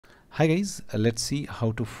Hi guys, let's see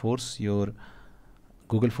how to force your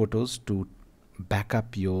Google Photos to back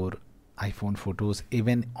up your iPhone photos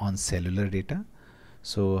even on cellular data.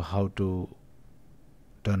 So how to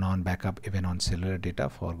turn on backup even on cellular data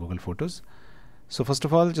for Google Photos. So first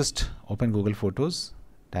of all, just open Google Photos,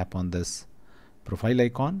 tap on this profile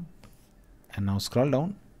icon, and now scroll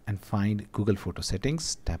down and find Google Photo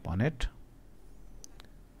settings, tap on it,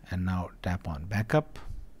 and now tap on backup.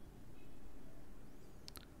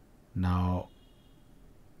 Now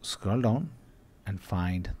scroll down and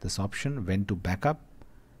find this option, when to backup,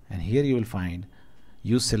 and here you will find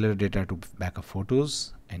use cellular data to backup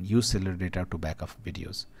photos and use cellular data to backup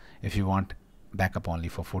videos. If you want backup only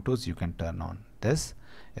for photos, you can turn on this.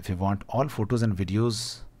 If you want all photos and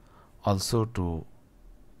videos also to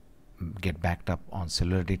get backed up on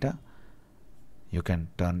cellular data, you can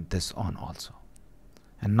turn this on also.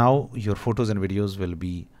 And now your photos and videos will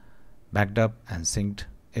be backed up and synced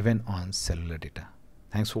even on cellular data.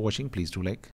 Thanks for watching. Please do like.